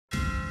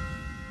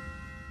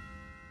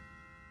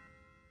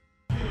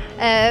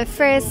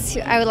First,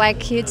 I would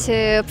like you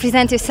to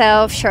present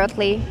yourself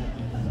shortly.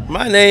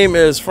 My name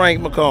is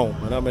Frank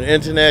McComb, and I'm an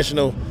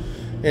international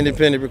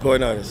independent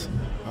recording artist.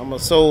 I'm a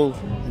soul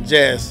and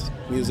jazz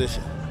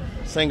musician,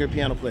 singer,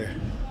 piano player.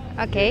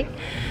 Okay.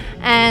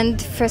 And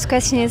first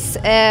question is,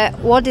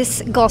 what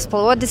is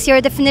gospel? What is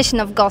your definition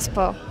of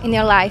gospel in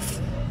your life?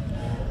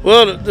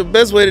 Well, the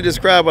best way to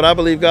describe what I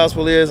believe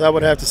gospel is, I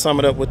would have to sum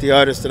it up with the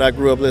artists that I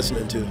grew up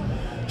listening to.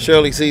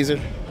 Shirley Caesar,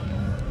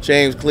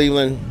 James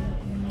Cleveland,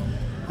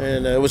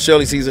 and it was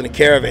Shirley Caesar and the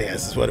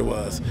Caravans is what it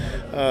was.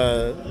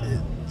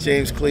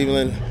 James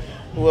Cleveland.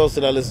 Who else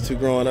did I listen to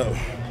growing up?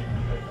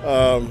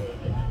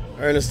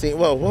 Ernestine,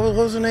 well, what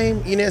was her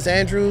name? Inez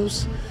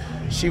Andrews.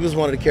 She was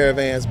one of the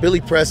Caravans.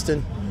 Billy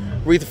Preston,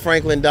 Aretha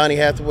Franklin, Donny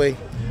Hathaway.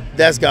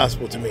 That's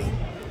gospel to me.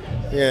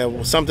 Yeah,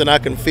 well, something I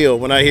can feel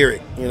when I hear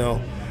it, you know.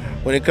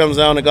 When it comes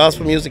down to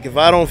gospel music, if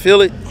I don't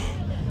feel it,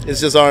 it's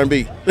just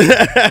R&B.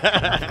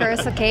 Of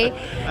course, okay.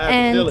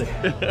 I feel it.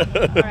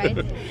 All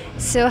right.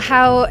 So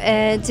how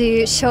do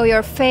you show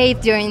your faith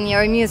during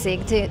your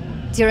music,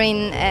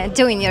 during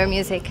doing your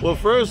music? Well,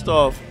 first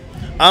off,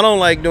 I don't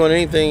like doing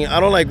anything. I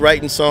don't like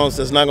writing songs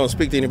that's not going to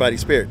speak to anybody's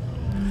spirit.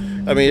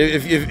 I mean,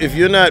 if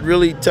you're not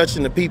really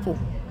touching the people,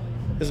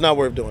 it's not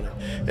worth doing it.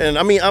 And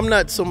I mean, I'm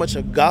not so much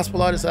a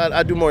gospel artist.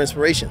 I do more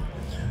inspiration.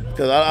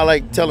 Because I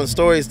like telling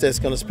stories that's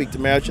going to speak to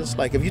marriages.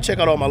 Like if you check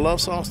out all my love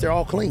songs, they're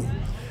all clean.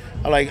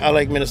 I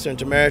like ministering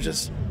to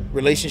marriages,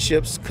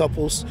 relationships,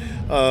 couples,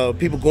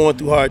 people going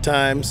through hard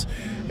times.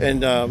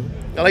 And I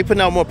like putting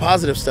out more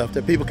positive stuff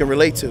that people can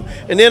relate to.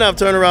 And then I've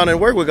turned around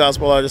and worked with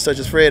gospel artists such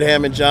as Fred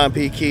Hammond, John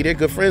P. Key. They're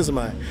good friends of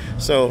mine.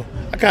 So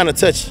I kind of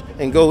touch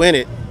and go in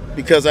it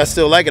because I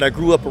still like it. I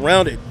grew up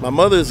around it. My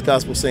mother's a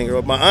gospel singer,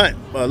 or my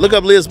aunt. Look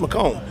up Liz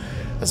McComb.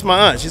 That's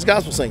my aunt. She's a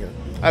gospel singer.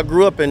 I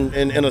grew up in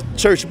a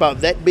church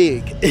about that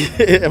big,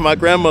 and my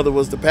grandmother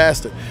was the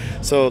pastor.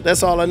 So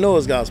that's all I know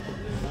is gospel.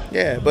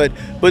 Yeah, but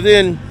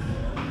then,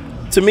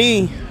 to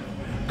me,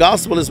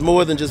 gospel is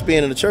more than just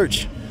being in the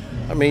church.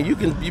 I mean,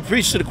 you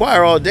preach to the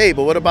choir all day,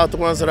 but what about the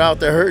ones that are out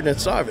there hurting and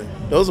starving?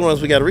 Those are the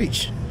ones we got to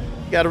reach.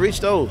 You got to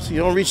reach those. You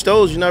don't reach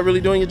those, you're not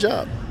really doing your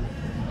job.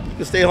 You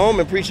can stay home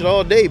and preach it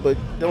all day, but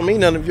don't mean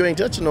nothing if you ain't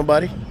touching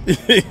nobody,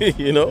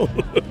 you know?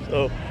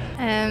 So.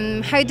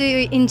 How do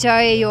you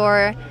enjoy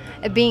your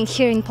being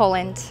here in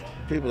Poland?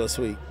 People are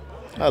sweet.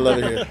 I love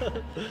it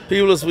here.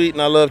 People are sweet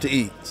and I love to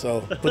eat.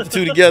 So put the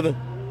two together,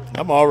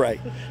 I'm all right.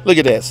 Look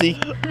at that, see?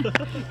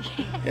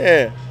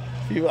 Yeah,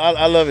 people,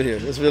 I love it here.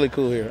 It's really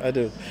cool here. I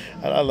do.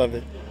 I love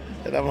it.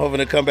 And I'm hoping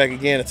to come back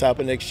again at the top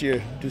of next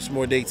year, do some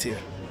more dates here.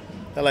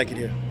 I like it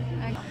here.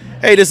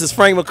 Hey, this is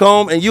Frank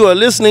McComb and you are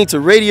listening to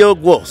Radio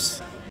Głos.